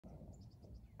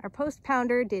Our post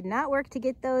pounder did not work to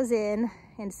get those in,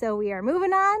 and so we are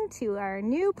moving on to our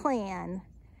new plan.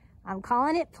 I'm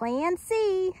calling it Plan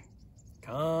C.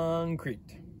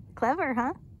 Concrete. Clever,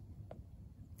 huh?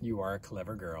 You are a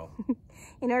clever girl.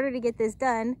 In order to get this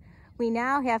done, we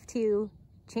now have to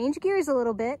change gears a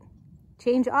little bit,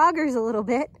 change augers a little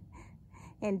bit,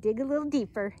 and dig a little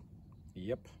deeper.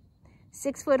 Yep.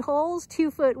 6-foot holes,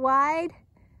 2 foot wide,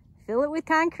 fill it with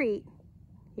concrete.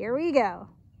 Here we go.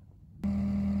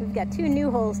 We've got 2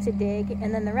 new holes to dig,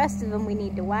 and then the rest of them we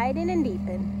need to widen and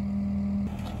deepen.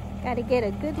 Got to get a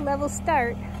good level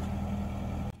start.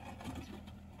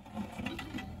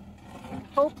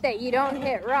 Hope that you don't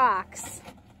hit rocks.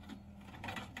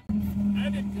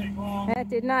 That didn't take long. That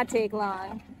did not take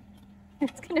long.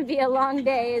 It's gonna be a long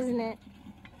day, isn't it?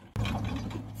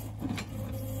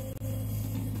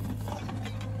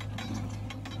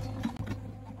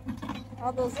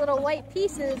 All those little white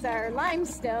pieces are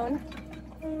limestone.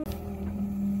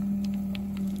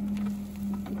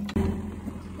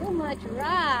 So much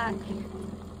rock.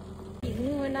 Keep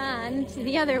moving on to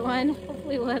the other one.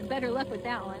 Hopefully we'll have better luck with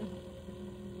that one.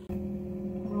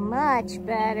 Much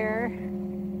better.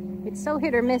 It's so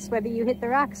hit or miss whether you hit the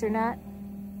rocks or not.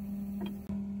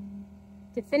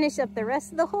 To finish up the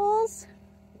rest of the holes,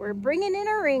 we're bringing in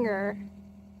a ringer,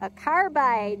 a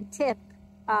carbide tip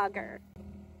auger.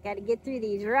 Got to get through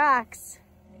these rocks.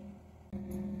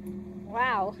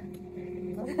 Wow.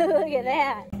 Look at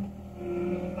that.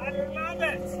 I love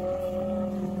it.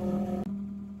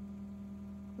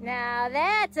 Now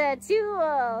that's a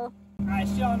tool. I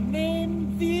shall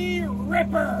name thee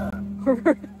Ripper.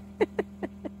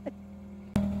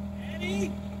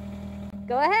 Ready?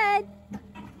 Go ahead.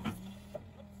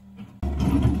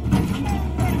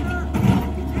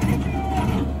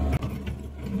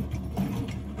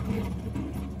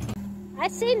 I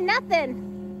see nothing.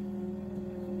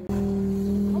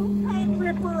 Don't cut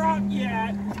Ripper out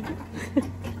yet.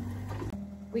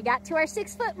 We got to our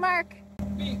 6-foot mark.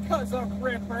 Because of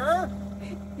Ripper.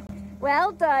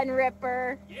 Well done,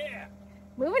 Ripper. Yeah.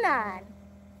 Moving on.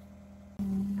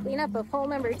 Cleanup of hole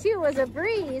number 2 was a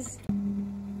breeze.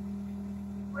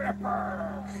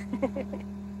 Ripper.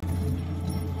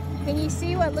 Can you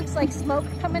see what looks like smoke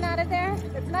coming out of there?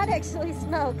 It's not actually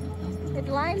smoke. It's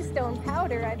limestone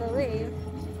powder, I believe.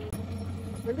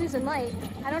 We're losing light.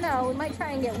 I don't know. We might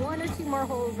try and get 1 or 2 more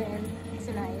holes in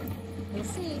tonight. We'll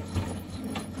see.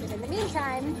 But in the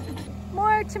meantime,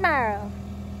 more tomorrow.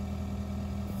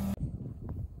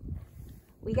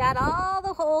 We got all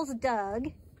the holes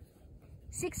dug,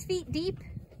 6 feet deep,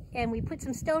 and we put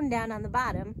some stone down on the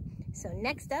bottom. So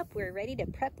next up, we're ready to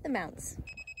prep the mounts.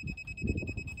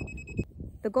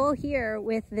 The goal here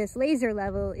with this laser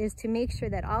level is to make sure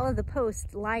that all of the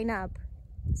posts line up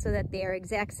so that they are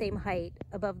exact same height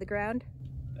above the ground.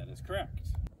 That is correct.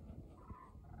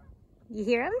 You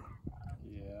hear them?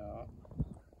 Yeah.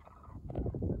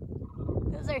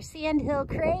 Those are sandhill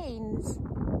cranes.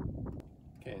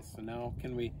 Okay, so now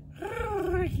can we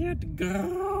get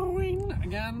going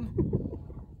again?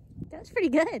 That was pretty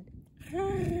good.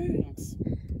 Thanks.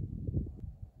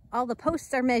 All the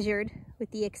posts are measured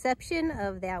with the exception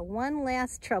of that one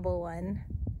last trouble one.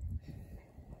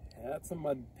 That's a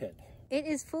mud pit. It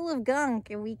is full of gunk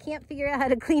and we can't figure out how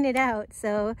to clean it out,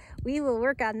 so we will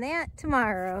work on that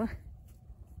tomorrow.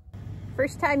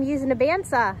 First time using a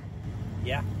bandsaw.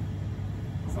 Yeah.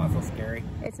 It's not so scary.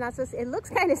 It's not so, it looks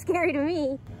kind of scary to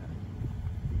me.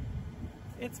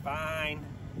 It's fine.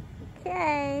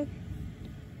 Okay.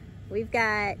 We've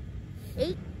got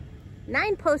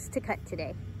 9 posts to cut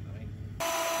today.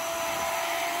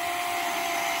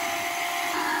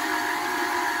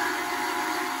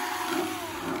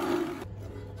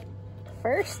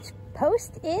 First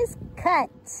post is cut.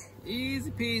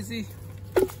 Easy peasy.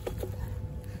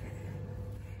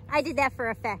 I did that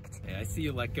for effect. Yeah, I see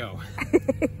you let go.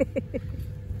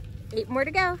 8 more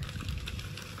to go.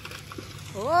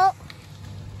 Whoa.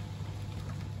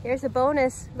 Here's a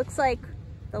bonus. Looks like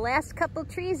the last couple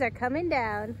trees are coming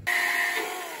down.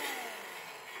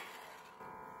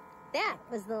 That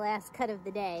was the last cut of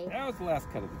the day. That was the last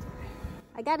cut of the day.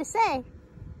 I gotta say,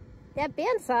 that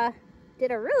bandsaw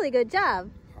did a really good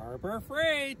job. Harbor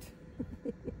Freight.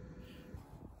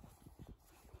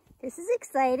 This is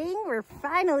exciting. We're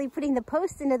finally putting the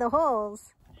posts into the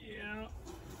holes. Yeah.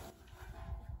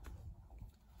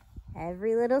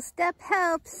 Every little step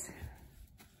helps.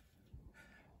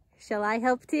 Shall I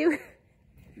help too?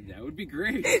 That would be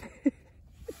great.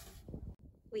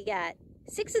 We got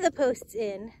 6 of the posts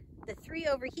in. The 3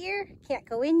 over here can't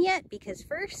go in yet because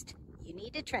first you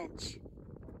need to trench.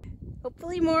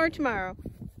 Hopefully more tomorrow.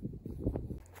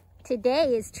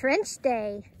 Today is trench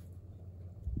day.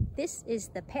 This is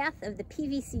the path of the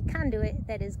PVC conduit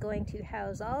that is going to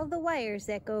house all of the wires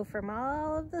that go from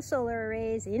all of the solar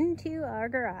arrays into our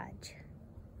garage.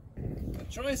 The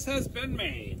choice has been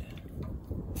made.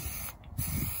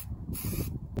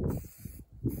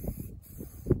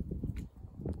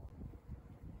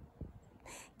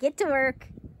 Get to work.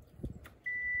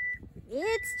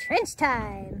 It's trench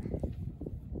time.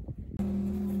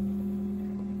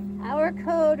 Our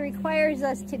code requires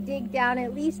us to dig down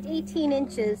at least 18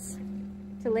 inches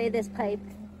to lay this pipe.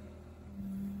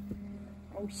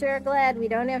 I'm sure glad we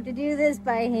don't have to do this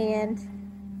by hand.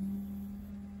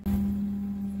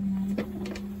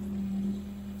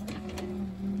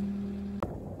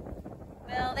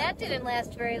 Well, that didn't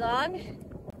last very long.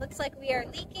 Looks like we are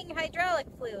leaking hydraulic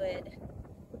fluid.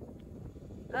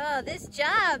 Oh, this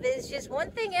job is just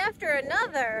one thing after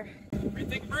another.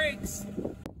 Everything breaks.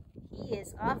 He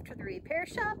is off to the repair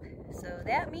shop, so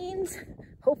that means,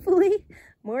 hopefully,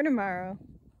 more tomorrow.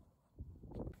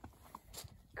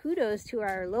 Kudos to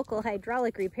our local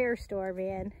hydraulic repair store,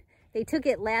 man. They took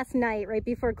it last night right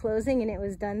before closing and it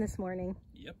was done this morning.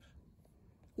 Yep.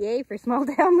 Yay for small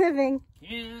town living.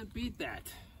 Can't beat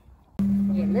that.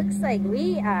 It looks like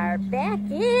we are back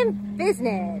in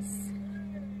business.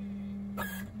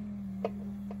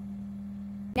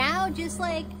 Now just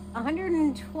like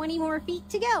 120 more feet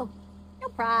to go. No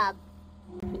prob.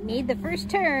 We made the first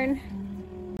turn.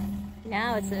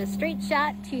 Now it's a straight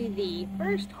shot to the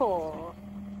first hole.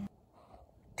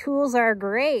 Tools are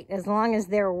great as long as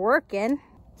they're working.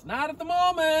 It's not at the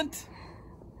moment.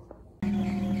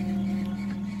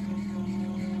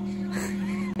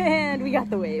 And we got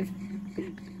the wave.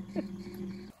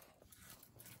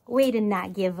 Way to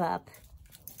not give up.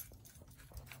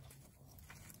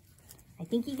 I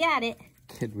think you got it.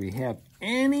 Could we have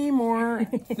any more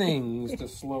things to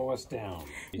slow us down?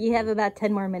 You have about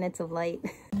 10 more minutes of light.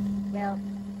 Well,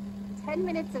 10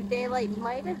 minutes of daylight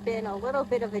might have been a little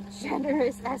bit of a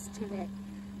generous estimate.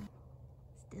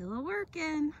 Still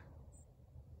working.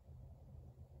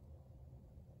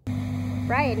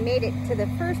 Brian made it to the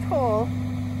first hole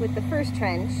with the first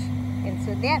trench, and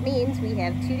so that means we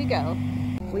have 2 to go.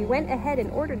 We went ahead and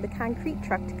ordered the concrete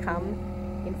truck to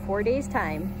come in 4 days'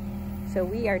 time. So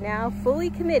we are now fully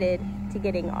committed to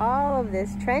getting all of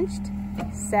this trenched,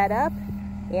 set up,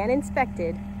 and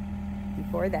inspected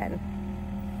before then.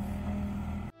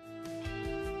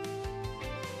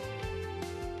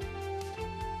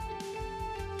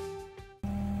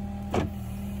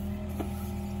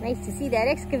 Nice to see that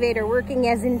excavator working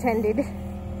as intended.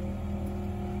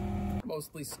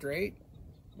 Mostly straight,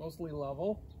 mostly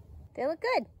level. They look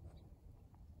good.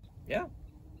 Yeah,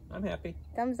 I'm happy.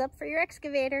 Thumbs up for your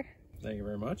excavator. Thank you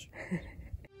very much.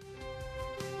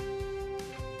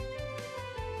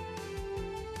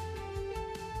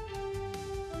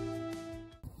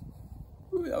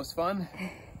 Ooh, that was fun.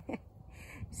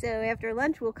 So after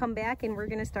lunch, we'll come back and we're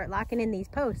gonna start locking in these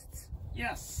posts.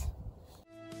 Yes.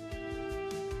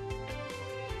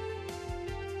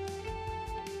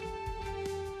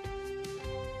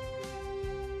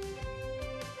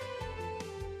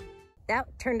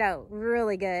 That turned out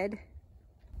really good.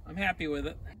 I'm happy with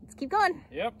it. Let's keep going.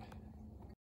 Yep.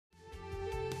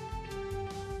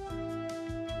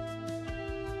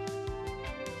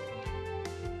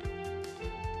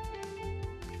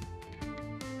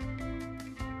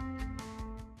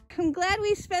 I'm glad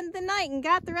we spent the night and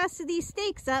got the rest of these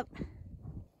stakes up.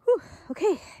 Whew.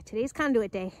 Okay, today's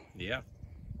conduit day. Yeah.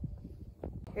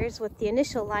 Here's what the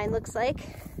initial line looks like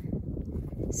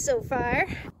so far.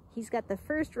 He's got the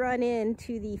first run in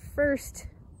to the first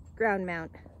ground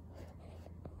mount.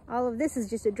 All of this is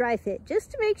just a dry fit,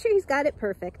 just to make sure he's got it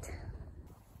perfect.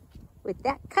 With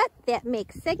that cut, that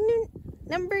makes segment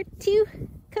number 2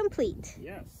 complete.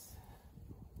 Yes.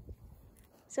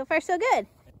 So far, so good.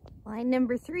 Line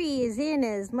number 3 is in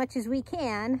as much as we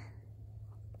can.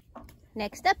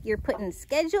 Next up, you're putting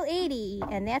schedule 80,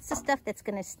 and that's the stuff that's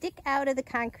gonna stick out of the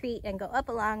concrete and go up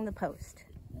along the post.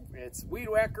 It's weed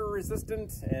whacker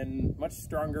resistant and much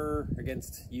stronger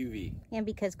against UV. And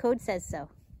because code says so.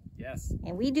 Yes.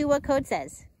 And we do what code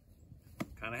says.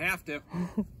 Kind of have to.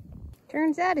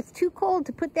 Turns out it's too cold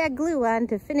to put that glue on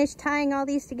to finish tying all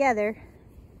these together.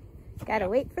 Gotta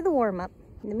wait for the warm-up.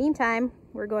 In the meantime,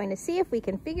 we're going to see if we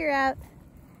can figure out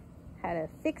how to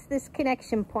fix this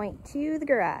connection point to the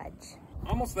garage.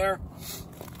 Almost there.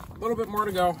 A little bit more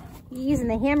to go. You're using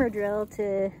the hammer drill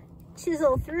to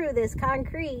chisel through this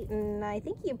concrete, and I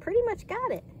think you pretty much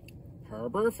got it.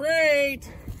 Harbor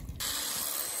Freight!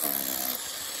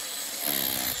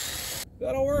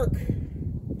 That'll work.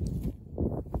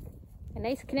 A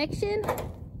nice connection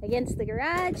against the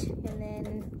garage, and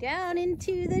then down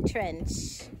into the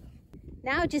trench.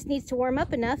 Now it just needs to warm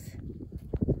up enough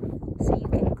so you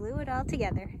can glue it all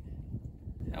together.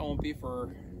 That won't be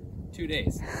for 2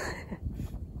 days.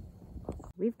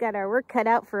 We've got our work cut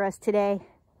out for us today.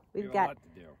 We've got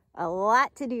a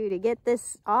lot to do to get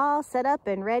this all set up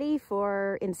and ready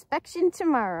for inspection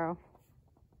tomorrow.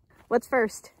 What's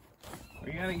first?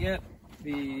 We gotta get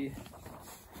the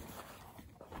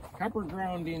copper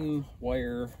grounding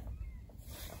wire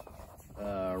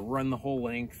run the whole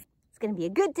length. It's gonna be a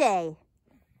good day.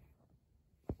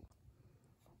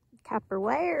 Copper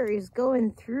wire is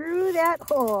going through that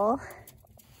hole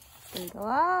and go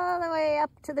all the way up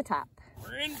to the top.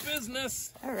 We're in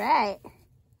business. All right.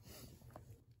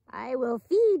 I will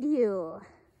feed you.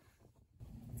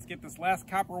 Let's get this last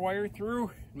copper wire through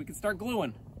and we can start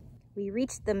gluing. We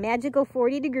reached the magical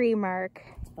 40-degree mark.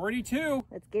 It's 42.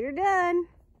 Let's get her done.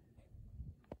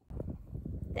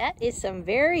 That is some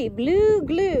very blue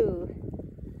glue.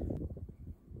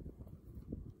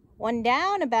 One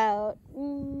down, about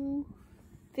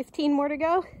 15 more to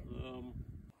go.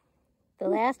 The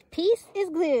last piece is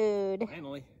glued.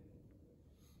 Finally.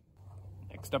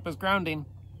 Next up is grounding.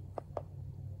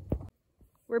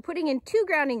 We're putting in 2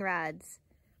 grounding rods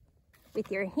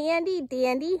with your handy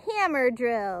dandy hammer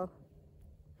drill.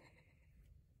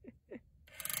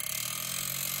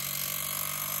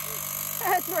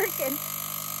 It's working.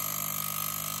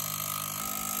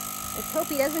 Let's hope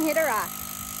he doesn't hit a rock.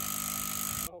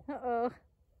 Uh-oh.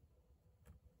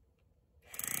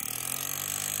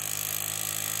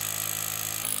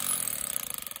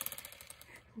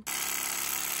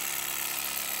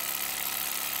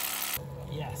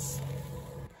 Yes.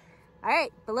 All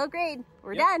right, below grade,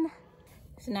 we're done.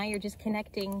 So now you're just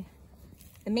connecting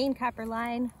the main copper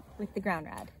line with the ground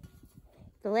rod.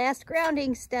 The last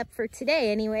grounding step for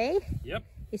today anyway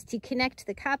is to connect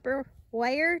the copper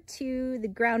wire to the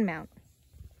ground mount.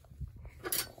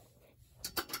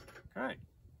 All right.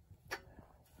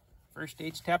 First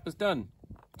H tap is done.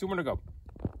 2 more to go.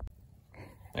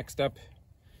 Next up,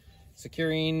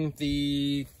 securing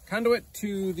the conduit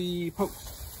to the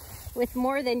post. With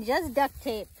more than just duct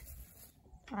tape.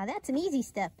 Aw, that's an easy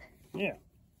step. Yeah.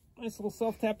 Nice little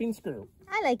self-tapping screw.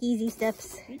 I like easy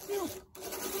steps. Me too.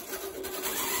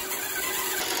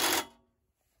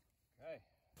 Okay.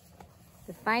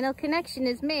 The final connection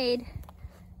is made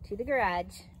to the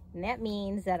garage. And that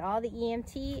means that all the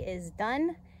EMT is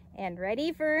done and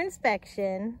ready for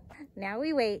inspection. Now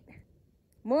we wait.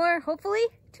 More, hopefully,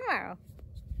 tomorrow.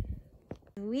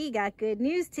 We got good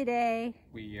news today.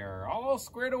 We are all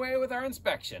squared away with our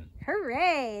inspection.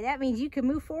 Hooray! That means you can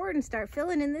move forward and start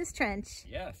filling in this trench.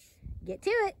 Yes. Get to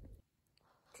it.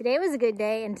 Today was a good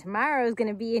day, and tomorrow is going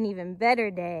to be an even better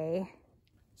day.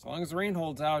 As long as the rain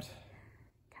holds out.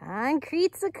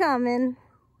 Concrete's a-coming.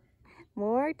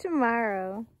 More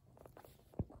tomorrow.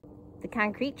 The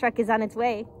concrete truck is on its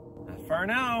way. Not far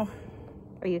now.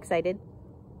 Are you excited?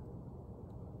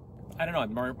 I don't know,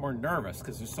 I'm more nervous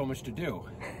because there's so much to do.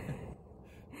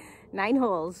 9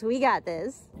 holes, we got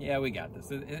this. Yeah, we got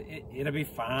this. It'll be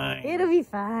fine. It'll be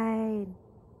fine.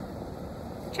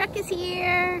 Truck is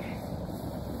here.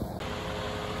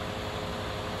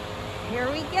 Here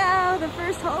we go. The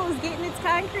first hole is getting its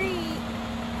concrete.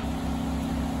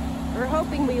 We're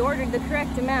hoping we ordered the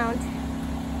correct amount.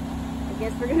 I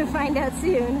guess we're gonna find out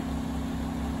soon.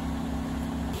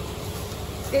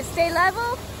 Did it stay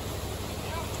level?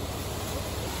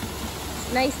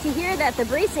 It's nice to hear that the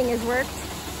bracing has worked.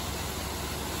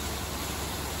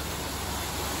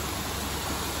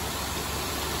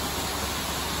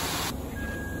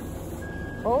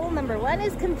 Hole number 1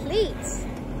 is complete.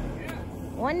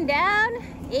 1 down,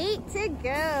 8 to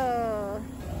go.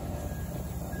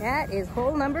 That is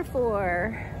hole number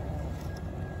 4.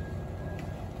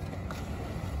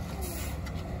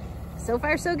 So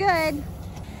far, so good.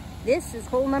 This is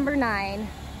hole number 9,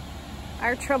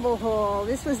 our trouble hole.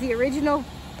 This was the original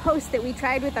post that we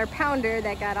tried with our pounder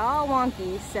that got all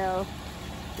wonky, so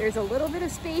there's a little bit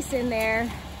of space in there.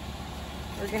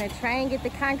 We're gonna try and get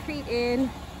the concrete in.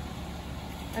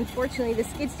 Unfortunately, the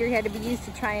skid steer had to be used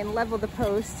to try and level the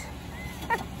post.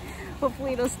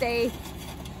 Hopefully it'll stay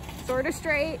sort of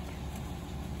straight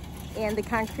and the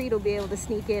concrete will be able to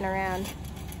sneak in around.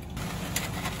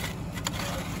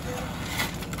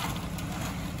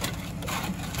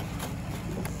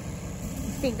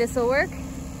 Think this will work?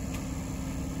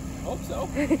 Hope so.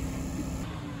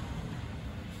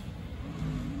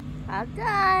 All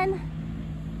done.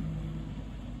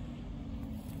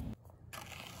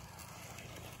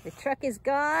 The truck is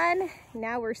gone.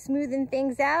 Now we're smoothing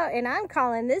things out, and I'm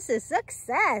calling this a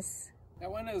success.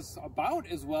 That went about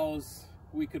as well as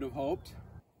we could have hoped.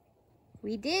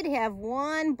 We did have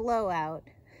one blowout.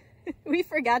 We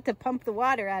forgot to pump the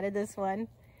water out of this one.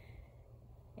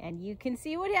 And you can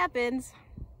see what happens.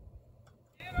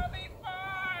 It'll be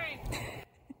fine!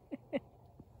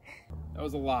 That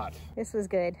was a lot. This was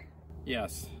good.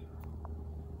 Yes.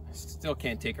 Still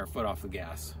can't take our foot off the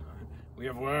gas. We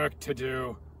have work to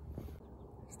do.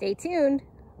 Stay tuned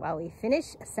while we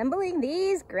finish assembling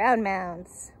these ground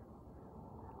mounts.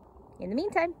 In the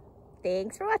meantime,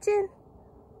 thanks for watching.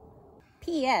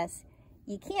 P.S.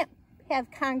 You can't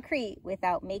have concrete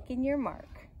without making your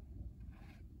mark.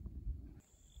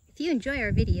 If you enjoy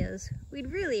our videos,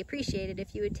 we'd really appreciate it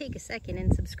if you would take a second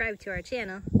and subscribe to our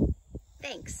channel.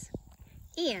 Thanks.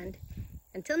 And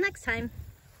until next time,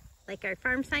 like our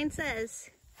farm sign says,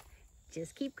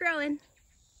 just keep growing.